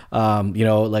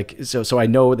 So I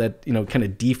know that, kind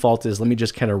of default is, let me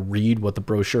just kind of read what the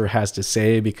brochure has to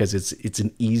say, because it's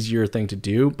an easier thing to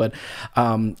do. But,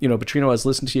 Patrina, I was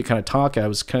listening to you kind of talk, I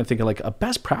was kind of thinking like a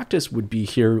best practice would be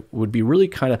really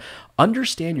kind of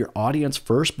understand your audience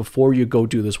first before you go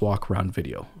do this walk around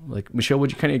video. Like, Michelle,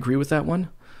 would you kind of agree with that one?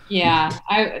 Yeah,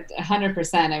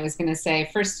 100%. I was going to say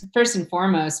first and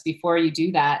foremost, before you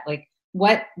do that, like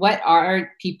what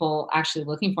are people actually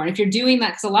looking for? And if you're doing that,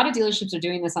 because a lot of dealerships are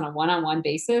doing this on a one-on-one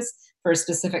basis for a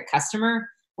specific customer,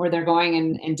 where they're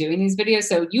going and doing these videos.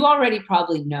 So you already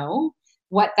probably know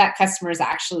what that customer is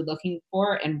actually looking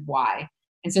for and why.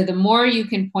 And so the more you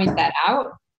can point that out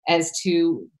as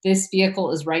to this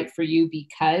vehicle is right for you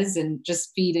because, and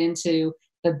just feed into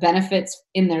the benefits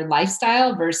in their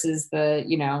lifestyle versus the,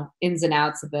 ins and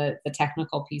outs of the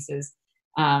technical pieces,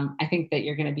 I think that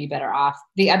you're going to be better off.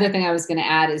 The other thing I was going to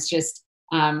add is just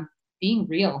being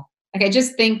real. Like, I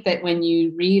just think that when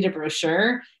you read a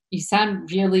brochure, you sound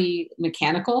really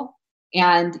mechanical,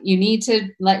 and you need to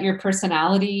let your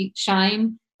personality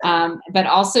shine, but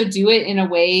also do it in a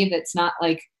way that's not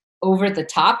like over the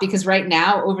top, because right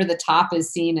now over the top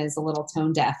is seen as a little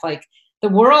tone deaf. Like, the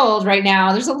world right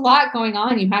now, there's a lot going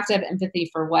on. You have to have empathy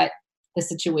for what the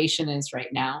situation is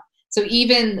right now. So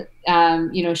even,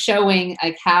 showing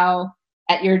like how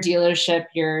at your dealership,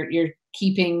 you're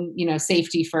keeping,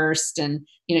 safety first. And,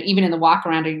 even in the walk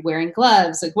around, are you wearing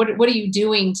gloves? Like, what are you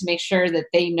doing to make sure that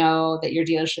they know that your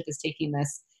dealership is taking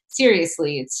this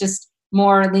seriously? It's just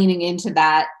more leaning into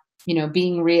that,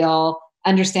 being real,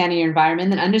 understanding your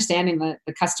environment, and understanding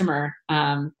the customer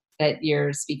that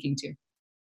you're speaking to.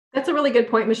 That's a really good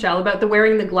point, Michelle, about the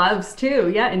wearing the gloves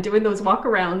too. Yeah. And doing those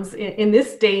walkarounds in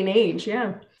this day and age.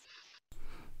 Yeah.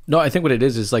 No, I think what it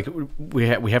is like we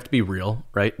have to be real,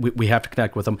 right? We have to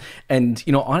connect with them. And,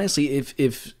 honestly,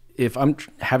 if I'm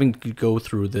having to go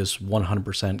through this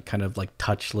 100% kind of like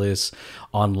touchless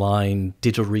online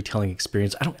digital retailing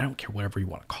experience, I don't care whatever you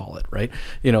want to call it, right?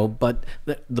 But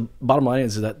the bottom line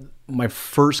is that my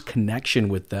first connection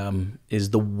with them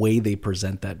is the way they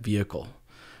present that vehicle.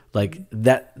 Like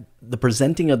that, the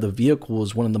presenting of the vehicle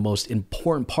is one of the most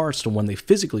important parts to when they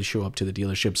physically show up to the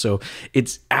dealership. So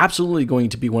it's absolutely going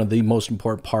to be one of the most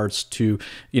important parts to,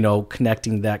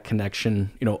 connecting that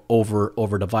connection,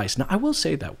 over device. Now, I will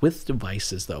say that with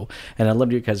devices though, and I'd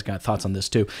love your guys' kind of thoughts on this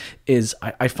too, is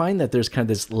I find that there's kind of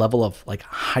this level of like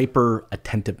hyper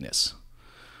attentiveness,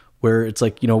 where it's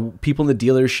like, people in the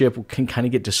dealership can kind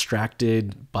of get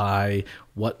distracted by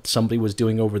what somebody was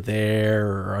doing over there,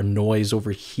 or a noise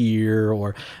over here,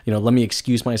 or, let me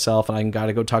excuse myself and I got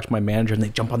to go talk to my manager, and they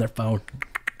jump on their phone,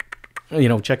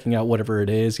 checking out whatever it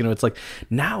is. It's like,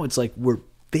 now it's like we're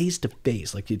face to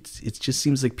face. Like it just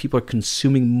seems like people are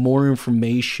consuming more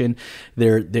information.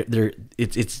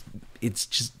 It's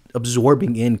just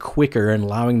absorbing in quicker and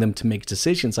allowing them to make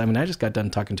decisions. I mean, I just got done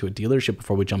talking to a dealership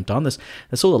before we jumped on this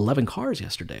that sold 11 cars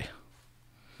yesterday.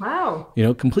 Wow.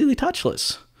 Completely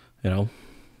touchless,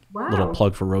 Wow. Little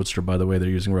plug for Roadster, by the way. They're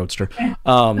using Roadster.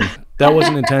 That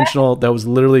wasn't intentional. That was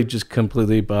literally just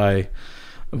completely by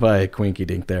Quinky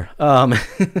Dink there. No,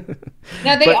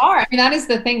 they are. I mean, that is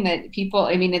the thing that people,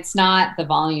 it's not the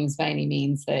volumes by any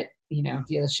means that,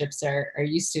 dealerships are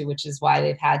used to, which is why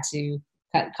they've had to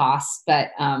cut costs,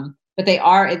 but they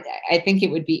are. I think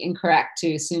it would be incorrect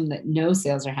to assume that no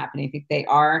sales are happening. I think they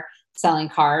are selling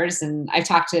cars, and I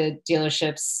talk to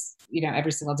dealerships,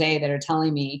 every single day that are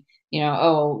telling me,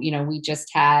 we just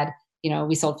had,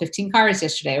 we sold 15 cars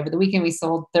yesterday. Over the weekend, we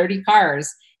sold 30 cars.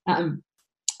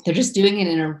 They're just doing it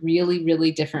in a really,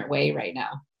 really different way right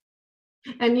now.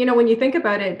 And, when you think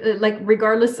about it, like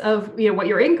regardless of, what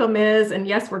your income is, and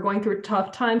yes, we're going through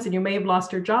tough times and you may have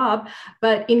lost your job,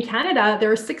 but in Canada,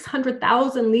 there are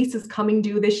 600,000 leases coming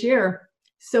due this year.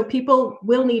 So people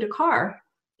will need a car,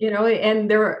 and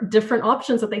there are different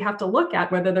options that they have to look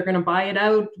at, whether they're going to buy it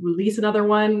out, lease another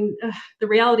one. The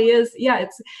reality is,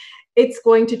 it's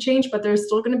going to change, but there's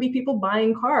still going to be people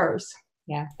buying cars.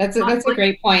 Yeah, that's a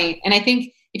great point. And I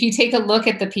think if you take a look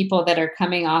at the people that are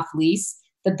coming off lease,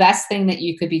 the best thing that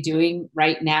you could be doing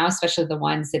right now, especially the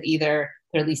ones that either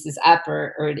their lease is up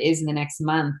or it is in the next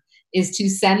month, is to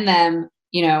send them,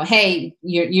 hey,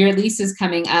 your lease is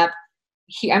coming up.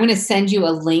 I'm going to send you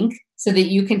a link so that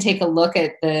you can take a look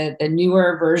at the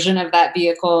newer version of that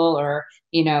vehicle, or,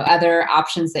 other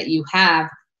options that you have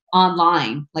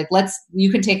online. Like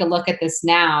you can take a look at this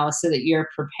now so that you're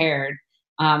prepared.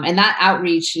 And that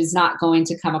outreach is not going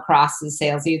to come across as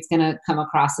salesy. It's going to come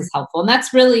across as helpful. And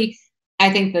that's really, I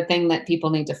think, the thing that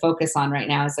people need to focus on right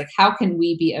now is like, how can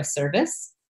we be of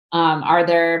service? Are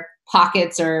there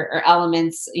pockets or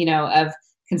elements, of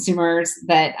consumers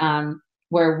that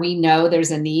where we know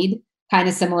there's a need? Kind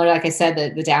of similar, like I said,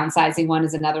 the downsizing one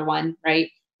is another one, right?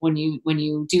 When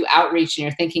you do outreach and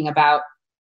you're thinking about,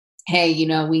 hey,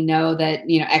 we know that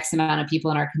X amount of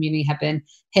people in our community have been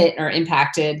hit or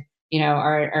impacted,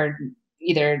 or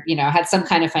either had some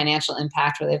kind of financial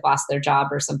impact where they've lost their job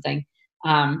or something.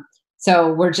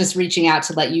 So we're just reaching out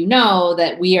to let you know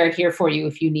that we are here for you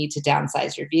if you need to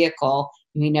downsize your vehicle.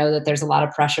 We know that there's a lot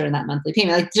of pressure in that monthly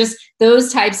payment. Like just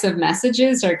those types of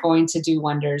messages are going to do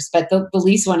wonders. But the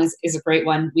lease one is a great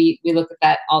one. We look at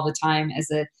that all the time as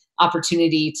an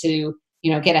opportunity to,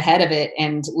 get ahead of it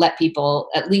and let people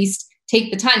at least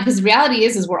take the time. Because the reality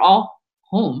is we're all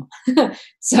home.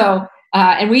 So,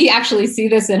 and we actually see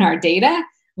this in our data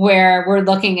where we're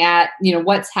looking at,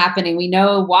 what's happening. We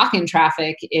know walk-in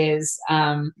traffic is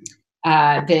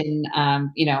been,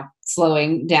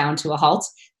 slowing down to a halt.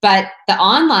 But the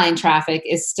online traffic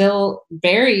is still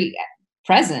very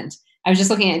present. I was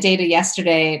just looking at data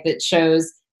yesterday that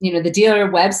shows, the dealer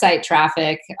website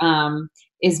traffic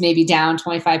is maybe down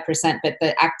 25%, but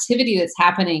the activity that's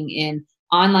happening in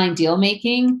online deal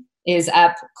making is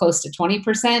up close to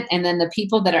 20%. And then the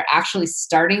people that are actually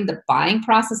starting the buying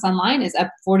process online is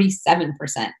up 47%.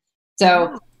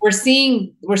 So we're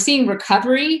seeing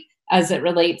recovery as it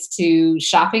relates to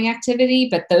shopping activity,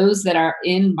 but those that are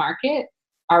in market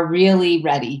are really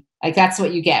ready. Like that's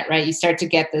what you get, right? You start to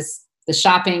get the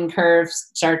shopping curves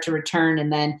start to return,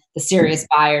 and then the serious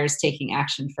buyers taking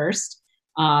action first.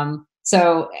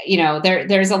 So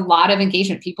there's a lot of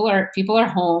engagement. People are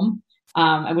home.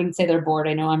 I wouldn't say they're bored.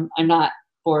 I know I'm not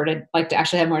bored. I'd like to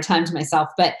actually have more time to myself,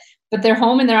 but they're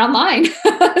home and they're online.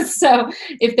 So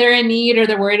if they're in need or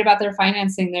they're worried about their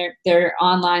financing, they're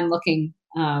online looking.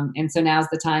 And so now's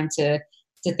the time to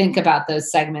think about those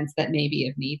segments that may be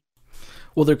of need.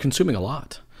 Well, they're consuming a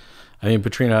lot. I mean,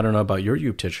 Petrina, I don't know about your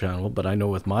YouTube channel, but I know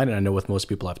with mine, and I know with most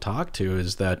people I've talked to,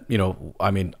 is that,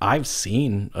 I've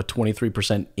seen a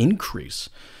 23% increase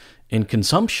in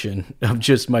consumption of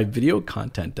just my video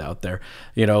content out there,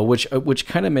 which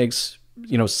kind of makes,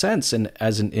 sense. And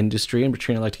as an industry, and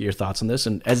Petrina, I'd like to get your thoughts on this,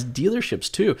 and as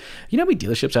dealerships too, how many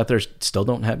dealerships out there still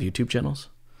don't have YouTube channels?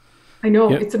 I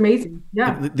know, it's amazing.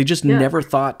 Yeah. They just never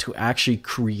thought to actually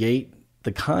create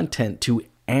the content to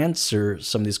answer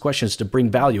some of these questions to bring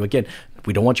value. Again,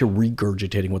 we don't want you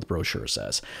regurgitating what the brochure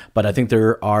says, but I think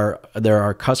there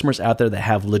are customers out there that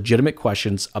have legitimate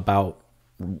questions about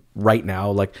right now,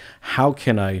 like how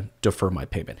can I defer my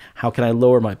payment? How can I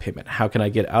lower my payment? How can I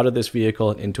get out of this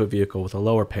vehicle and into a vehicle with a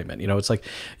lower payment? It's like,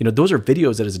 those are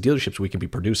videos that as dealerships we can be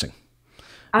producing.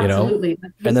 Absolutely.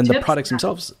 And then the products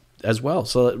themselves as well.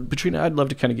 So Petrina, I'd love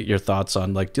to kind of get your thoughts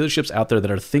on like dealerships out there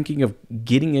that are thinking of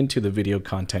getting into the video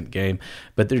content game,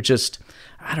 but they're just,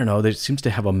 I don't know, there seems to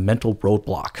have a mental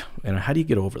roadblock. And how do you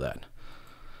get over that?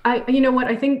 I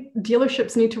think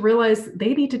dealerships need to realize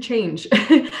they need to change.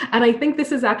 And I think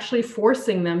this is actually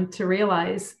forcing them to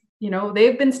realize,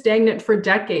 they've been stagnant for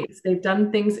decades. They've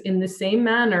done things in the same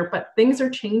manner, but things are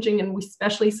changing. And we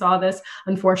especially saw this,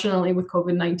 unfortunately, with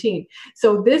COVID-19.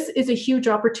 So this is a huge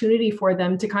opportunity for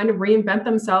them to kind of reinvent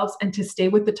themselves and to stay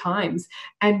with the times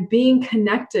and being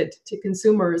connected to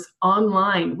consumers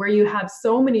online, where you have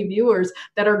so many viewers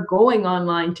that are going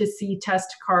online to see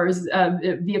test cars,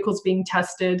 vehicles being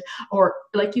tested, or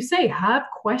like you say, have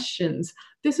questions.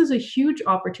 This is a huge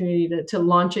opportunity to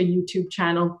launch a YouTube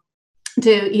channel,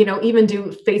 to even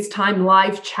do FaceTime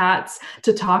live chats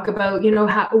to talk about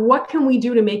what can we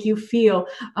do to make you feel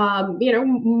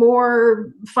more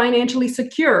financially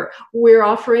secure. We're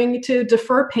offering to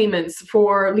defer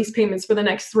lease payments for the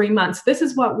next 3 months. This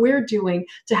is what we're doing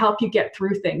to help you get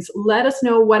through things. Let us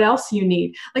know what else you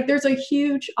need. Like there's a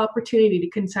huge opportunity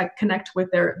to connect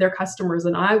with their customers,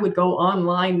 and I would go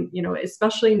online.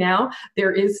 Especially now,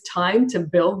 there is time to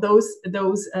build those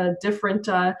different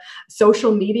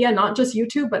social media, not just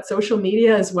YouTube, but social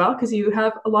media as well, because you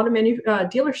have a lot of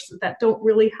dealers that don't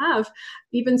really have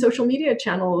even social media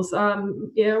channels.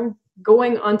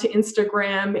 Going onto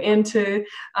Instagram and to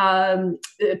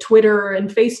Twitter and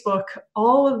Facebook,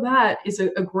 all of that is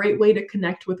a great way to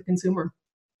connect with the consumer.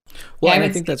 Well, and I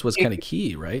think that's what's kind of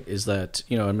key, right? Is that,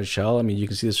 and Michelle, I mean, you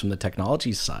can see this from the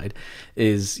technology side,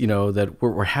 is, that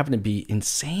we're having to be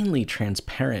insanely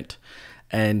transparent.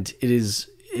 And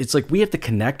it's like we have to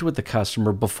connect with the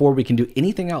customer before we can do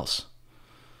anything else.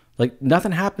 Like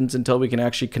nothing happens until we can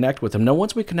actually connect with them. Now,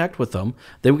 once we connect with them,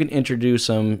 then we can introduce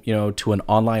them, to an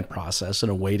online process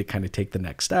and a way to kind of take the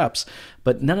next steps.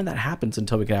 But none of that happens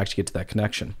until we can actually get to that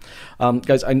connection.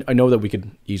 Guys, I know that we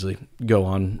could easily go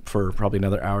on for probably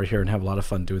another hour here and have a lot of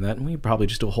fun doing that. And we probably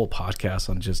just do a whole podcast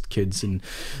on just kids and,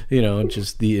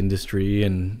 just the industry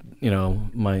and,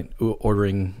 my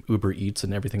ordering Uber Eats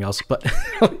and everything else. But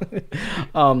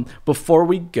before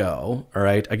we go, all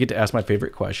right, I get to ask my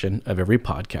favorite question of every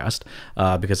podcast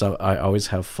because I always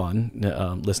have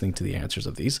fun listening to the answers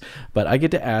of these. But I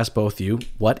get to ask both you,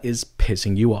 what is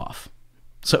pissing you off?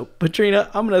 So, Petrina,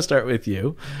 I'm going to start with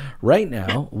you. Right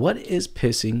now, what is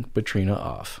pissing Petrina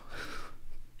off?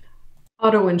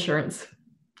 Auto insurance.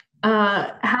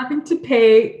 Having to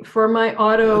pay for my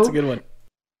auto That's a good one.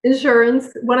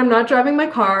 Insurance when I'm not driving my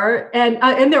car. And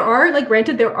there are, like,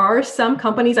 granted, there are some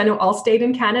companies, I know Allstate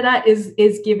in Canada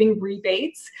is giving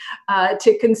rebates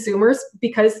to consumers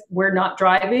because we're not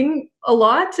driving a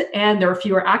lot and there are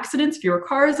fewer accidents, fewer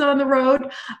cars on the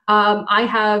road. I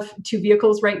have 2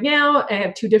 vehicles right now. I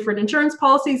have 2 different insurance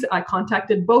policies. I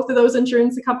contacted both of those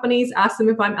insurance companies, asked them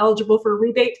if I'm eligible for a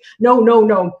rebate.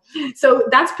 No. So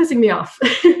that's pissing me off.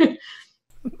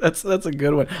 That's a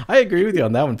good one. I agree with you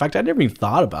on that one. In fact, I never even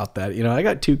thought about that. I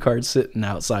got 2 cars sitting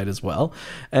outside as well.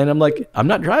 And I'm like, I'm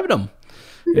not driving them.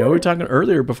 We were talking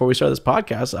earlier before we started this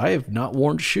podcast. I have not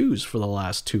worn shoes for the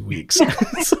last 2 weeks. So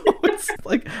it's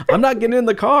like, I'm not getting in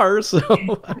the car. So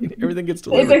everything gets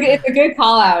delivered. It's a good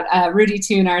call out. Rudy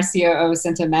Toon, our COO,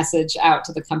 sent a message out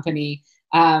to the company.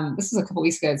 This was a couple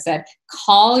weeks ago. It said,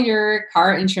 call your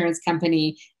car insurance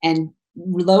company and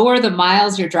lower the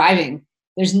miles you're driving.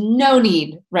 There's no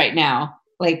need right now,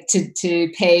 like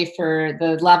to pay for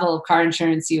the level of car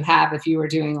insurance you have if you were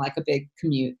doing like a big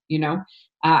commute.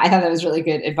 I thought that was really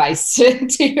good advice to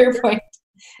your point.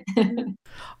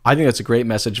 I think that's a great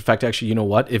message. In fact, actually, you know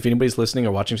what? If anybody's listening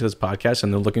or watching to this podcast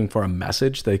and they're looking for a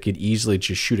message, they could easily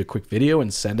just shoot a quick video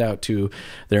and send out to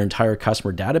their entire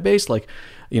customer database. Like,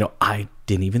 I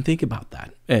didn't even think about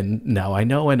that. And now I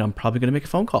know, and I'm probably going to make a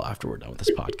phone call after we're done with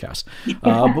this podcast.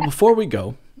 But before we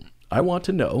go, I want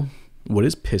to know, what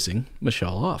is pissing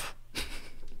Michelle off?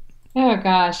 Oh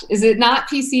gosh, is it not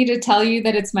PC to tell you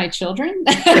that it's my children?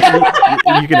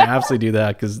 You can absolutely do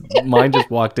that because mine just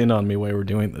walked in on me while we were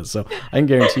doing this. So I can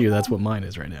guarantee you that's what mine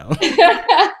is right now.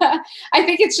 I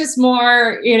think it's just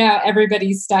more,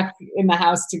 everybody's stuck in the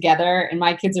house together and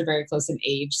my kids are very close in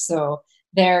age. So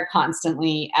they're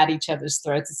constantly at each other's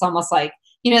throats. It's almost like,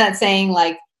 that saying,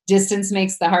 like, distance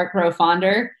makes the heart grow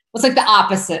fonder. Well, it's like the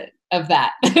opposite of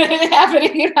that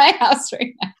happening in my house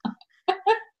right now.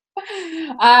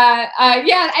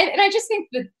 And I just think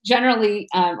that generally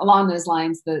along those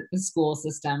lines, the school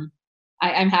system,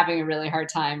 I'm having a really hard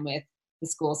time with the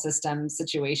school system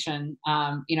situation.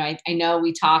 I know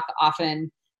we talk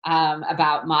often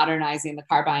about modernizing the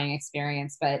car buying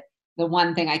experience, but the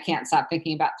one thing I can't stop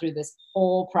thinking about through this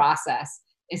whole process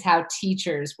is how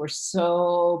teachers were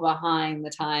so behind the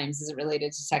times as it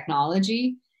related to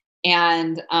technology.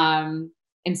 And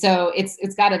so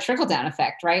it's got a trickle down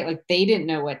effect, right? Like they didn't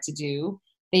know what to do.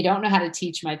 They don't know how to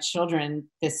teach my children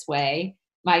this way.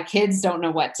 My kids don't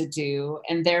know what to do.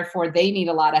 And therefore they need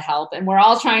a lot of help and we're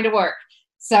all trying to work.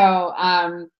 So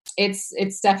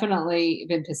it's definitely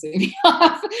been pissing me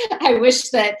off. I wish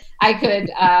that I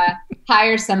could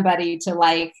hire somebody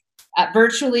to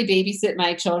virtually babysit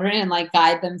my children and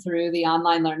guide them through the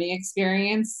online learning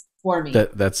experience for me.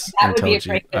 That would be a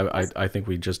great business. I think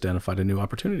we just identified a new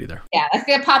opportunity there. Yeah, that's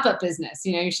like a pop-up business.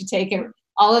 You should take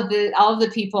all of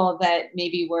the people that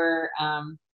maybe were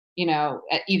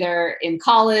either in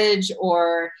college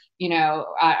or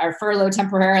are furloughed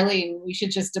temporarily, and we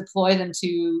should just deploy them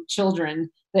to children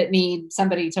that need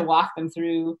somebody to walk them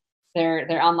through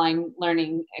their online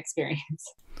learning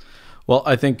experience. Well,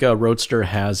 I think Roadster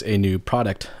has a new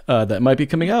product that might be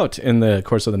coming out in the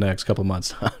course of the next couple of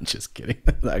months. I'm just kidding.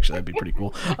 Actually, that'd be pretty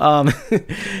cool.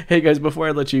 Hey, guys, before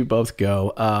I let you both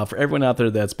go, for everyone out there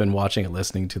that's been watching and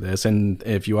listening to this, and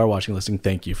if you are watching and listening,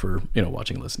 thank you for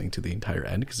watching and listening to the entire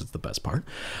end because it's the best part,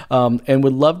 and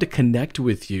would love to connect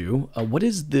with you. What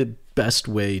is the best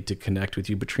way to connect with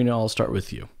you? Petrina, I'll start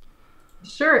with you.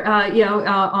 Sure.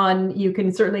 You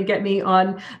can certainly get me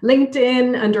on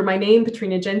LinkedIn under my name,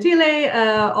 Petrina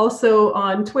Gentile, also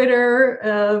on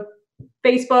Twitter,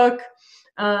 Facebook,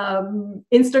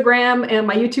 Instagram, and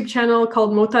my YouTube channel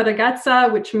called Mota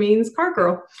Ragazza, which means car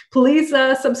girl. Please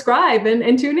subscribe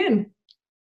and tune in.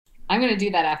 I'm going to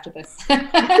do that after this.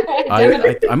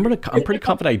 I'm pretty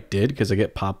confident I did because I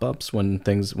get pop-ups when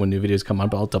new videos come on,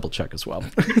 but I'll double check as well.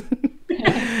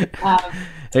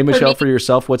 Hey, Michelle, for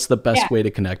yourself, what's the best way to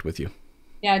connect with you?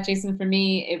 Yeah, Jason, for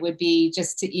me, it would be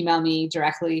just to email me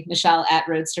directly,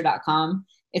 michelle@roadster.com.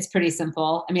 It's pretty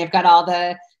simple. I mean, I've got all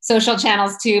the social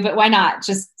channels too, but why not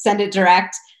just send it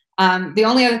direct? The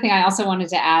only other thing I also wanted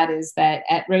to add is that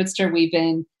at Roadster, we've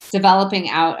been developing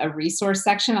out a resource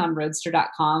section on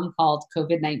roadster.com called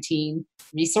COVID-19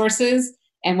 resources.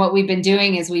 And what we've been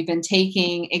doing is we've been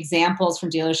taking examples from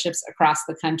dealerships across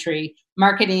the country,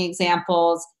 marketing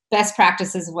examples, best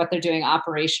practices of what they're doing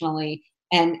operationally,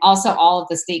 and also all of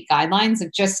the state guidelines,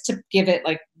 and just to give it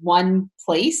one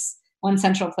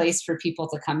central place for people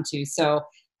to come to. So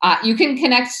you can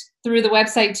connect through the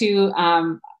website too.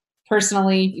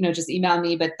 Personally, just email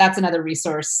me, but that's another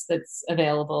resource that's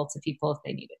available to people if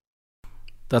they need it.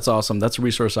 That's awesome. That's a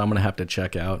resource I'm going to have to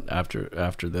check out after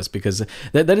this, because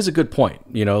that is a good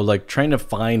point. Like trying to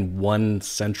find one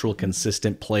central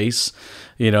consistent place,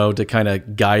 to kind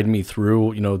of guide me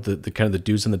through, the kind of the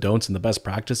do's and the don'ts and the best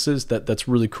practices. That's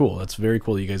really cool. That's very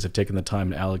cool that you guys have taken the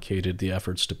time and allocated the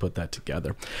efforts to put that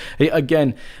together. Hey,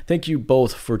 again, thank you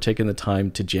both for taking the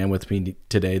time to jam with me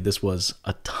today. This was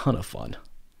a ton of fun.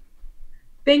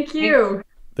 Thank you.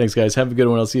 Thanks, guys. Have a good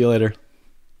one. I'll see you later.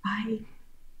 Bye.